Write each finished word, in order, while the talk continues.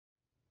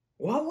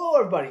Well, hello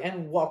everybody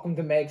and welcome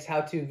to Meg's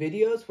how-to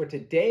videos, where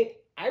today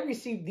I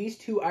received these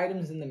two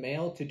items in the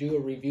mail to do a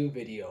review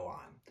video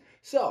on.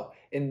 So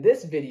in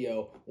this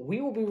video,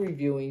 we will be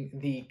reviewing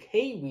the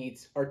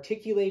Kaiweets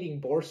Articulating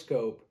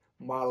Borescope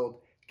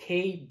modeled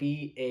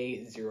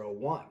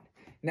KBA01.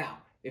 Now,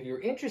 if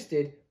you're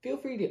interested, feel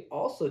free to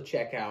also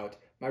check out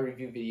my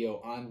review video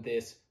on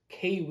this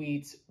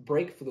Kaiweets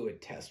brake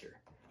fluid tester.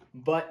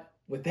 But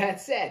with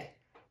that said,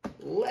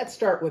 let's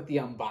start with the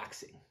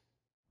unboxing.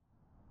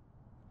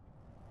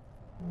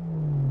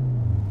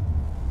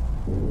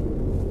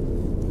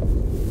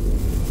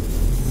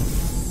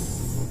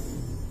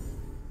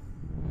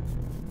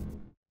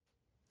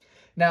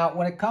 Now,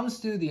 when it comes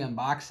to the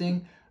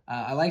unboxing,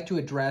 I like to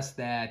address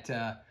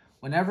that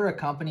whenever a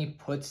company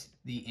puts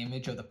the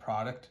image of the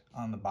product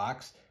on the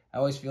box, I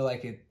always feel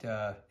like it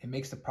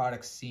makes the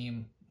product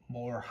seem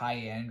more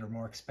high-end or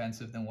more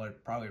expensive than what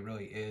it probably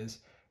really is,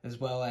 as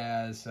well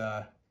as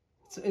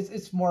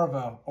it's more of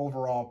a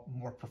overall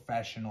more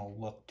professional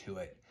look to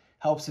it.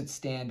 Helps it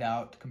stand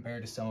out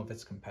compared to some of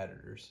its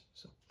competitors.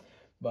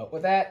 But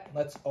with that,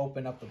 let's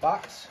open up the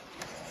box.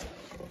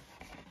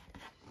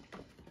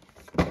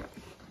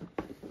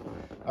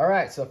 All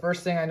right, so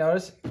first thing I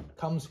noticed, it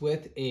comes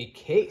with a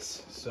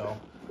case. So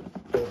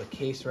pull the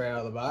case right out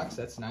of the box.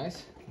 That's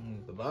nice.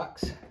 Move the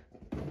box.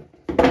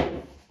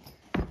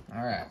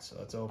 All right, so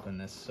let's open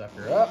this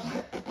sucker up.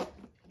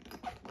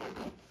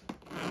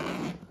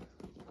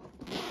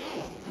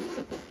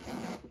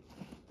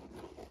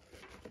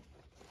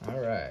 All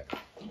right.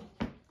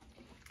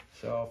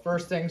 So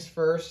first things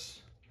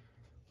first,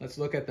 let's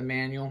look at the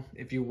manual.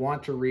 If you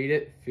want to read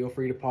it, feel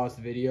free to pause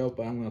the video,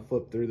 but I'm going to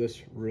flip through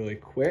this really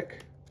quick.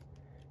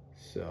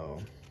 So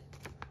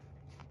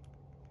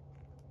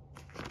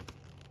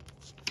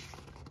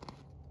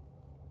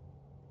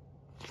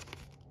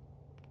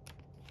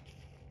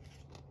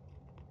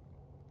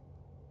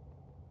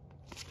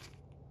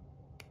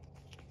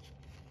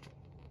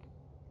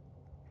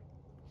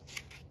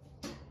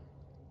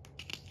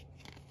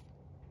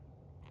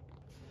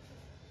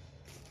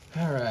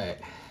all right,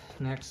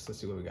 next,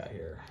 let's see what we got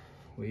here.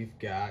 We've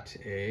got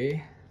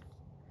a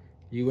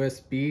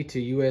USB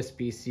to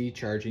USB-C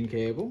charging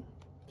cable.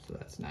 So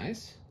that's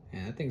nice.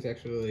 And that thing's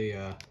actually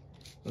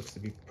looks to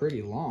be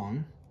pretty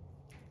long.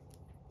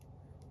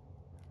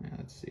 Now,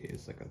 let's see,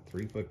 it's like a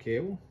 3-foot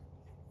cable.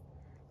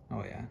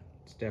 Oh yeah,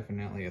 it's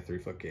definitely a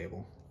 3-foot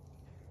cable.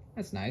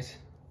 That's nice.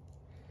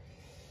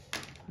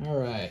 All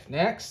right,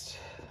 next,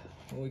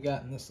 what we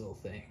got in this little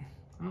thing?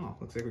 Oh,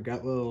 looks like we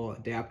got little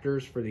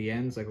adapters for the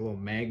ends, like a little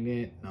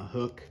magnet and a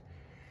hook.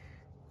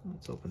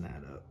 Let's open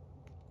that up.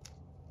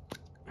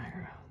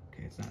 There.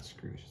 Okay, it's not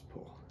screws, just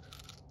pull.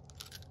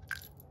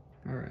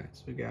 All right,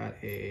 so we got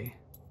a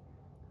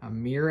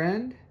mirror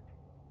end,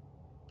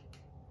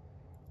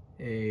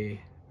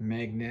 a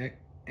magnet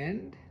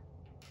end,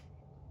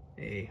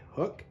 a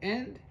hook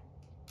end,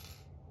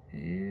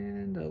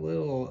 and a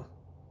little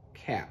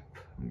cap.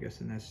 I'm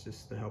guessing that's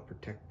just to help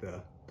protect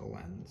the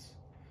lens.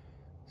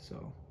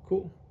 So,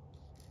 cool.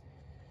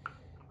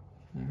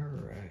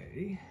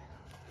 Alrighty.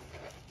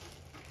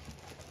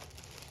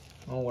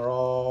 Well,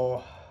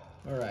 all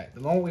right, the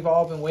moment we've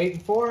all been waiting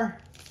for.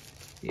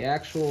 The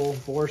actual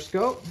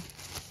borescope.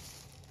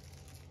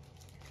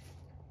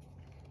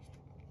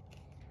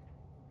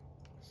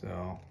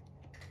 So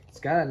it's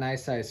got a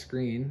nice size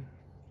screen.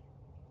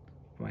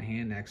 Put my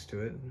hand next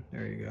to it.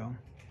 There you go.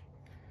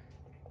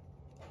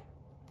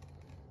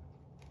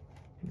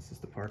 This is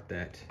the part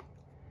that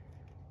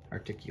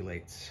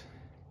articulates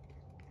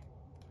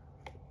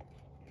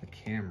the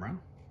camera.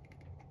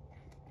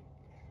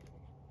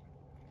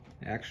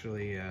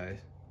 Actually,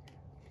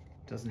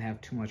 doesn't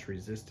have too much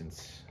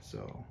resistance,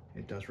 so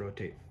it does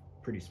rotate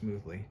pretty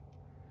smoothly.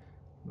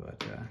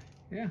 But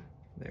yeah,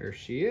 there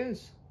she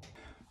is.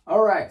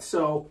 All right,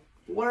 so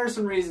what are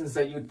some reasons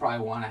that you'd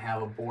probably want to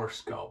have a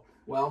borescope?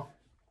 Well,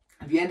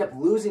 if you end up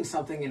losing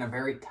something in a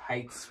very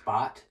tight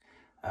spot,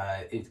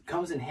 it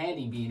comes in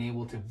handy being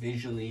able to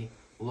visually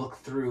look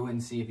through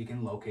and see if you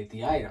can locate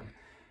the item.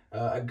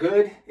 A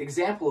good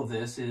example of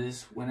this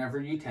is whenever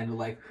you tend to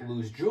like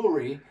lose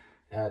jewelry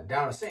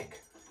down a sink.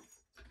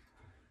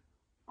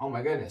 Oh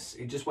my goodness,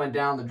 it just went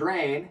down the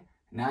drain.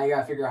 Now you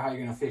gotta figure out how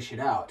you're gonna fish it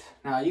out.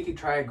 Now you could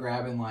try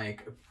grabbing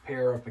like a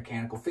pair of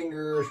mechanical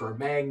fingers or a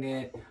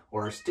magnet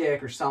or a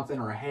stick or something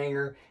or a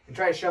hanger and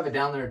try to shove it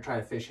down there to try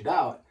to fish it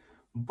out.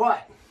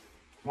 But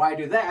why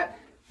do that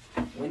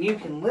when you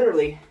can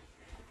literally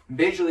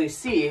visually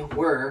see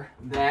where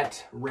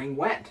that ring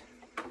went?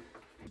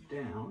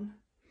 Down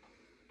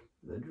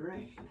the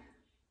drain.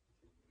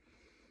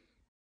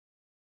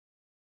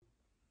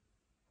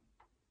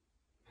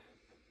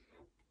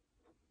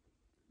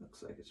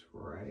 Looks like it's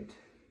right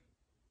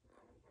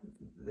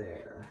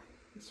there.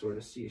 You sort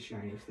of see a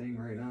shiny thing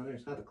right on there.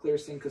 It's not the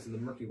clearest thing because of the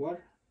murky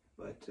water,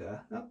 but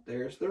oh,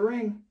 there's the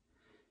ring.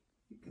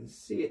 You can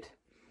see it.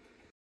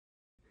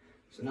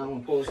 So now I'm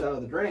going to pull this out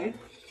of the drain.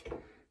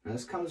 Now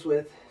this comes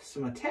with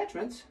some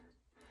attachments.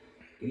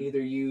 You can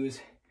either use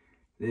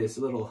this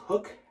little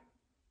hook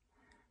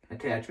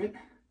attachment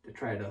to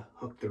try to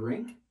hook the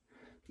ring,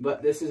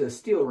 But this is a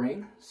steel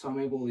ring, so I'm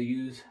able to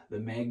use the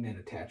magnet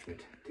attachment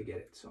to get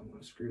it. So I'm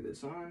going to screw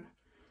this on,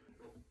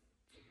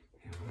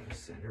 and we're going to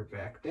send her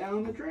back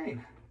down the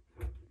drain.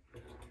 So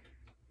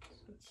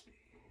let's see.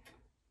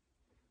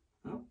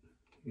 Oh,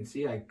 you can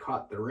see I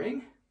caught the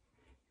ring,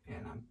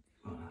 and I'm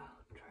going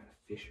to try to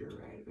fish her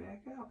right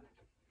back out.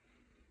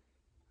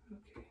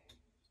 Okay.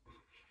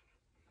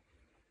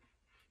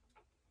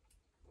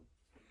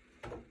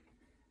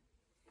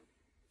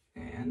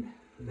 And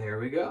there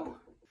we go.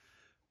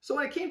 So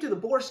when it came to the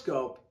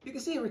borescope, you can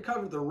see it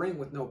recovered the ring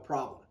with no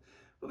problem.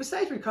 But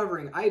besides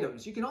recovering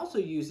items, you can also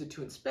use it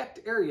to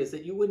inspect areas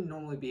that you wouldn't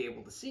normally be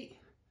able to see.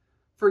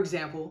 For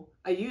example,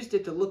 I used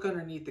it to look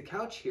underneath the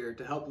couch here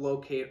to help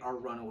locate our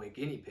runaway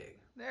guinea pig.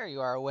 There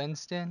you are,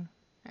 Winston.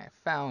 I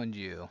found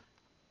you.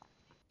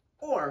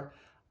 Or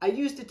I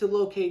used it to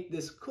locate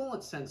this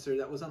coolant sensor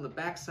that was on the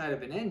backside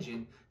of an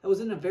engine that was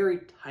in a very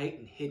tight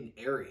and hidden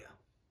area.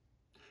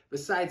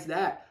 Besides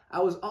that, I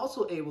was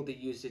also able to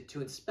use it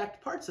to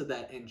inspect parts of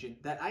that engine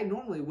that I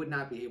normally would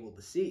not be able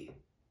to see.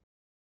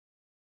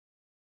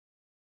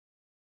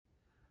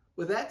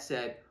 With that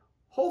said,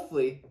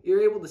 hopefully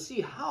you're able to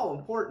see how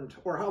important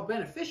or how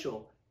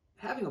beneficial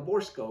having a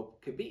borescope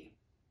could be.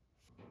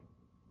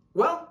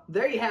 Well,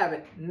 there you have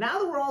it. Now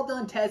that we're all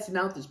done testing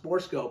out this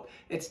borescope,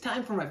 it's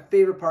time for my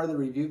favorite part of the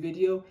review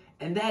video,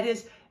 and that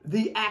is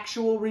the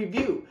actual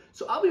review.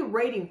 So I'll be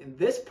rating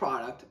this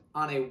product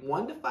on a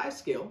 1 to 5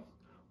 scale,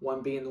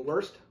 1 being the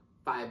worst,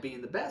 5 being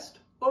the best,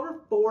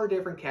 over 4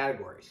 different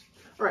categories.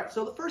 All right,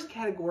 so the first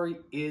category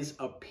is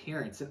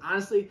appearance. And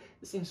honestly,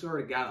 this thing sort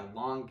of got a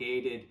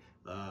elongated,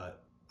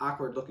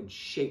 awkward looking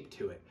shape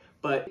to it.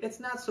 But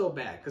it's not so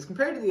bad, because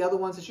compared to the other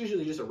ones, it's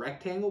usually just a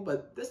rectangle,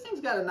 but this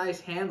thing's got a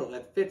nice handle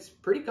that fits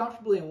pretty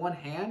comfortably in one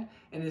hand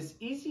and is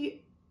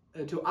easy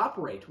to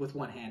operate with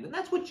one hand. And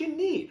that's what you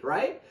need,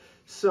 right?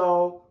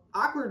 So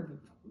awkward,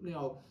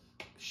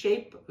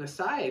 shape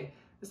aside,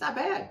 it's not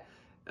bad.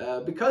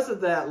 Because of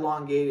that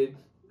elongated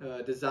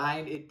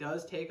design, it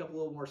does take up a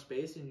little more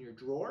space in your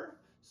drawer.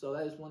 So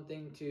that is one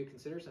thing to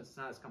consider since it's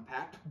not as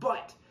compact.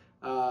 But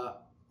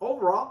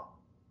overall,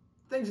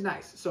 thing's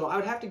nice. So I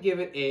would have to give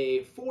it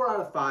a 4 out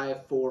of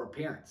 5 for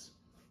appearance.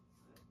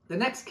 The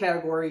next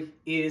category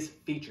is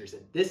features.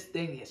 And this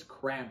thing is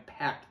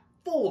cram-packed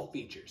full of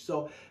features.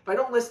 So if I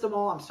don't list them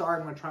all, I'm sorry,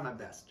 I'm going to try my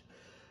best.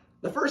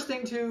 The first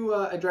thing to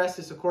address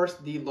is, of course,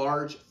 the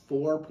large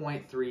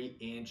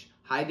 4.3-inch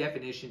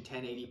high-definition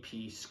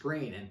 1080p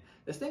screen. And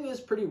this thing is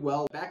pretty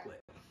well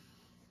backlit.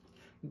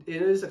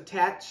 It is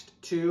attached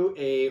to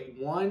a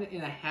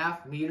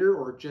 1.5 meter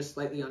or just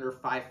slightly under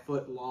 5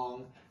 foot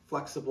long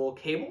flexible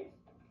cable.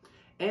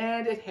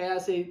 And it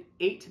has an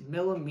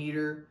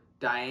 8mm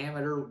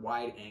diameter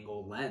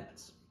wide-angle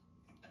lens.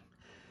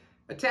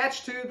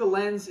 Attached to the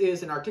lens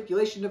is an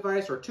articulation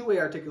device or two-way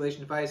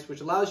articulation device,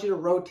 which allows you to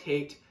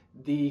rotate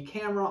the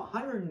camera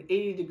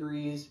 180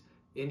 degrees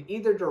in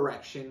either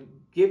direction,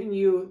 giving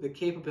you the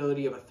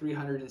capability of a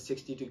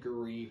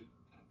 360-degree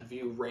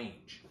view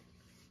range.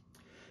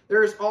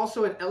 There is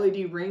also an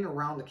LED ring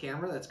around the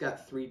camera that's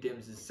got 3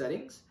 dims and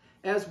settings,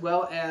 as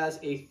well as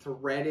a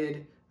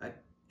threaded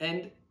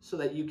end so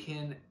that you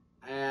can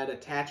add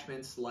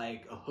attachments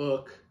like a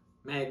hook,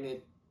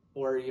 magnet,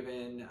 or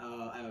even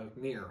a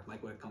mirror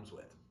like what it comes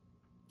with.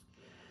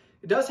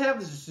 It does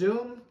have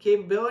zoom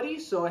capability,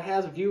 so it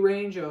has a view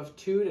range of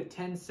 2 to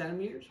 10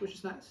 centimeters, which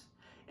is nice.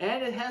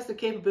 And it has the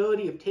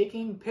capability of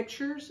taking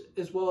pictures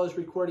as well as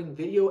recording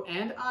video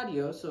and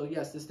audio. So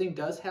yes, this thing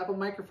does have a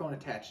microphone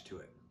attached to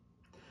it.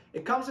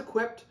 It comes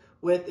equipped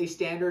with a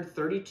standard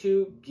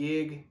 32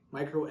 gig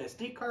micro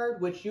SD card,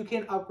 which you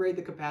can upgrade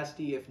the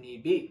capacity if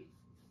need be.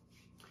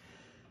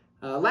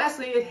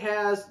 Lastly, it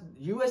has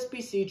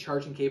USB-C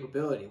charging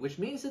capability, which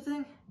means the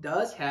thing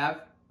does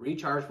have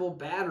rechargeable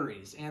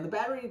batteries, and the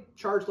battery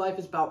charge life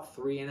is about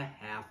 3.5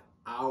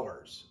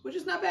 hours, which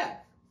is not bad.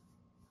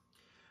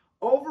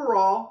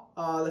 Overall,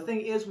 the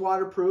thing is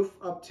waterproof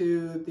up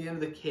to the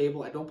end of the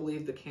cable. I don't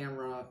believe the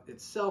camera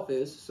itself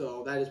is,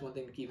 so that is one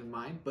thing to keep in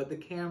mind, but the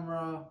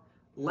camera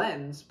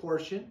lens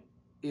portion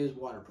is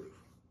waterproof.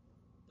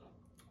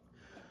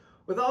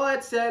 With all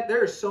that said,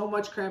 there is so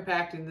much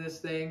cram-packed in this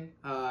thing.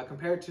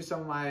 Compared to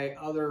some of my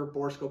other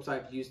borescopes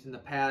I've used in the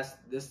past,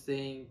 this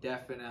thing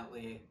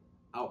definitely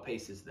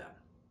outpaces them.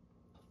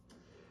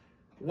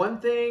 One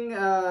thing,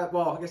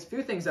 well, I guess a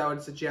few things I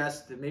would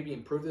suggest to maybe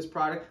improve this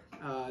product.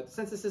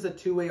 Since this is a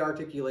two-way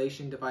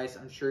articulation device,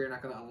 I'm sure you're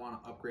not going to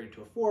want to upgrade it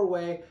to a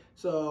 4-way.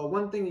 So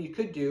one thing that you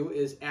could do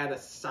is add a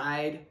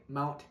side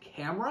mount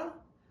camera.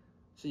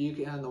 So you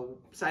can, on the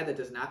side that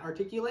does not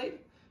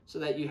articulate, so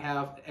that you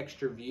have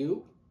extra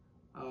view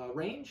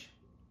range.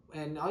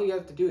 And all you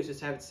have to do is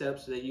just have it set up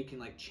so that you can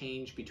like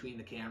change between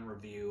the camera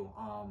view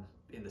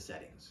in the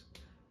settings,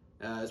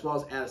 as well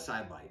as add a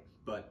side light.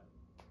 But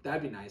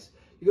that'd be nice.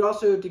 You could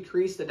also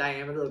decrease the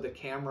diameter of the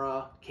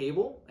camera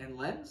cable and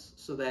lens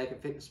so that it can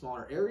fit in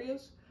smaller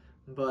areas.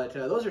 But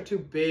those are two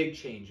big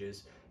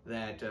changes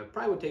that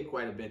probably would take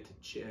quite a bit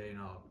to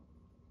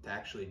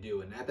actually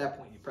do. And at that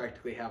point, you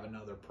practically have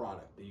another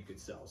product that you could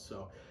sell.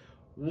 So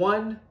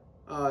one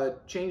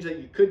change that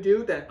you could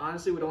do that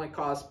honestly would only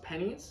cost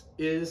pennies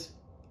is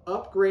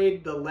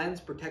upgrade the lens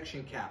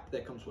protection cap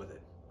that comes with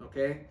it,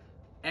 okay?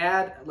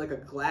 Add like a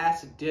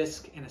glass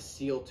disc and a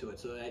seal to it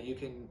so that you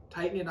can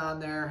tighten it on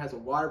there, has a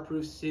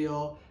waterproof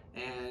seal,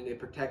 and it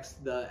protects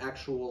the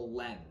actual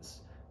lens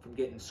from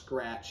getting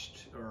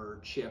scratched or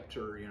chipped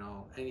or, you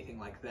know, anything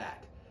like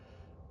that.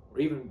 Or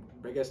even,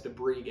 I guess,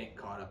 debris getting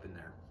caught up in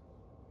there.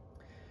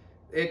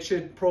 It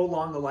should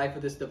prolong the life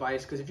of this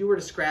device, because if you were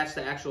to scratch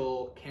the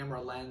actual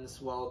camera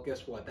lens, well,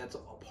 guess what? That's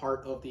a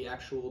part of the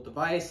actual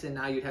device, and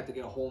now you'd have to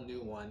get a whole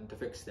new one to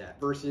fix that.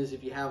 Versus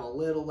if you have a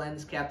little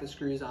lens cap that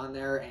screws on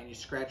there and you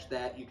scratch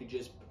that, you could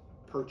just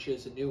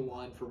purchase a new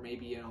one for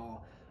maybe, you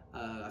know,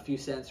 a few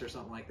cents or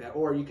something like that.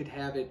 Or you could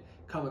have it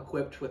come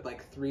equipped with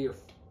like 3 or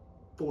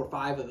 4 or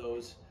 5 of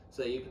those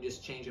so that you can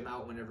just change them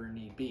out whenever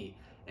need be.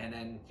 And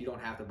then you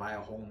don't have to buy a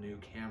whole new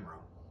camera.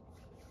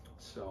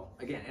 So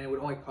again, and it would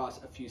only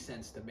cost a few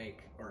cents to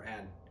make or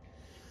add.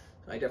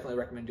 So I definitely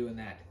recommend doing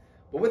that.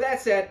 But with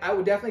that said, I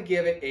would definitely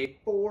give it a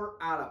 4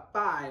 out of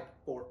 5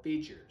 for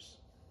features.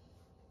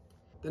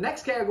 The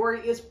next category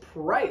is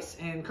price.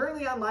 And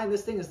currently online,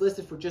 this thing is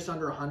listed for just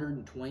under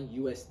 120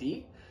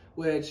 USD,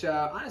 which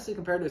honestly,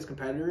 compared to its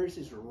competitors,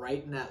 is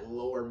right in that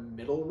lower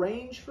middle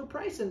range for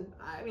price. And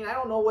I mean, I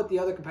don't know what the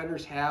other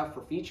competitors have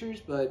for features,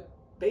 but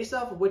based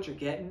off of what you're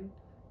getting,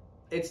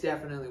 it's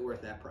definitely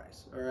worth that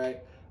price, all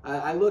right?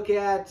 I look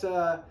at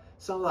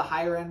some of the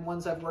higher end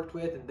ones I've worked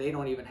with, and they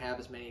don't even have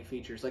as many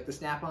features. Like the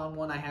Snap-on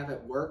one I have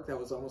at work, that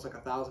was almost like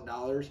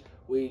 $1,000.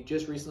 We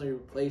just recently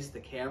replaced the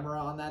camera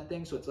on that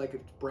thing, so it's like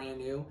it's brand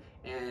new,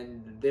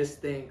 and this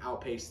thing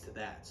outpaced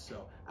that.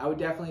 So I would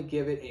definitely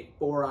give it a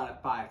 4 out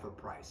of 5 for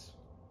price.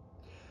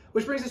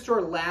 Which brings us to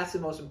our last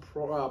and most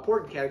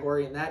important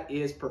category, and that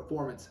is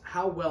performance.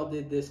 How well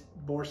did this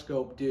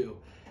borescope do?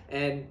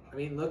 And I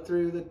mean, look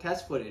through the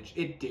test footage.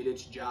 It did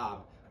its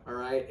job. All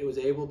right, it was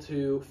able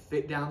to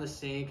fit down the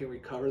sink and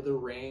recover the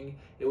ring.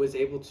 It was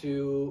able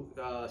to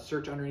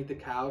search underneath the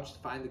couch to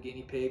find the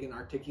guinea pig, and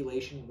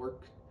articulation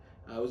worked.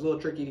 It was a little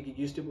tricky to get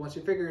used to, but once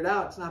you figure it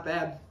out, it's not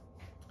bad.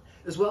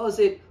 As well as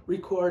it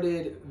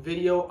recorded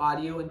video,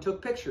 audio, and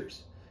took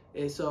pictures.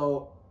 And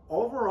so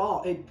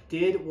overall, it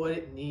did what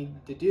it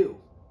needed to do,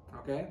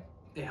 okay?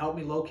 It helped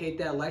me locate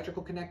that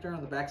electrical connector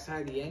on the back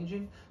side of the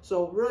engine.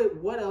 So really,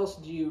 what else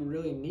do you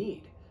really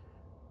need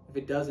if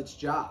it does its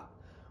job?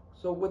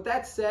 So with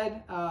that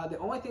said, the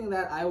only thing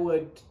that I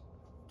would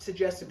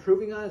suggest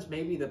improving on is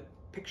maybe the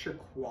picture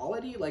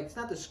quality. Like, it's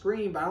not the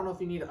screen, but I don't know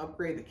if you need to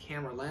upgrade the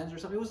camera lens or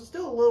something. It was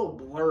still a little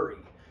blurry.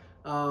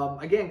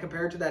 Again,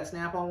 compared to that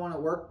Snap-on one at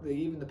work,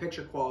 even the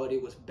picture quality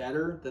was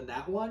better than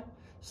that one.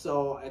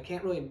 So I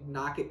can't really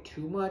knock it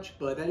too much,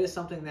 but that is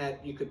something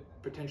that you could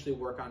potentially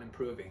work on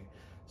improving.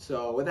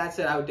 So with that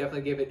said, I would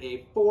definitely give it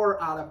a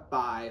 4 out of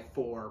 5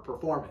 for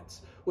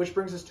performance, which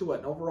brings us to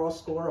an overall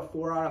score of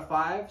 4 out of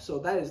 5. So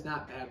that is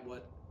not bad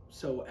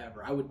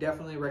whatsoever. I would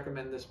definitely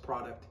recommend this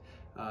product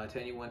to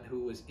anyone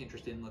who is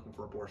interested in looking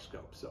for a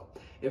borescope. So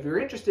if you're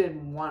interested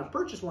and want to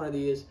purchase one of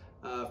these,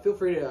 feel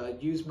free to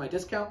use my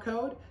discount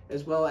code,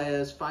 as well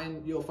as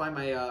you'll find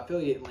my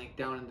affiliate link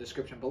down in the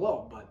description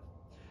below. But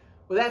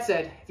with that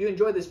said, if you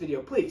enjoyed this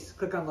video, please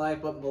click on the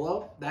like button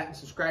below that and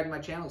subscribe to my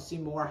channel to see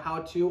more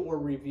how-to or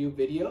review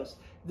videos.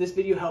 If this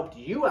video helped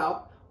you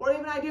out, or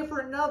even an idea for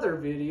another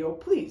video,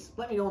 please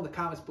let me know in the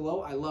comments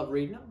below. I love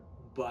reading them.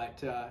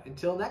 But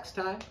until next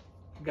time,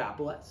 God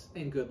bless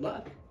and good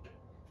luck.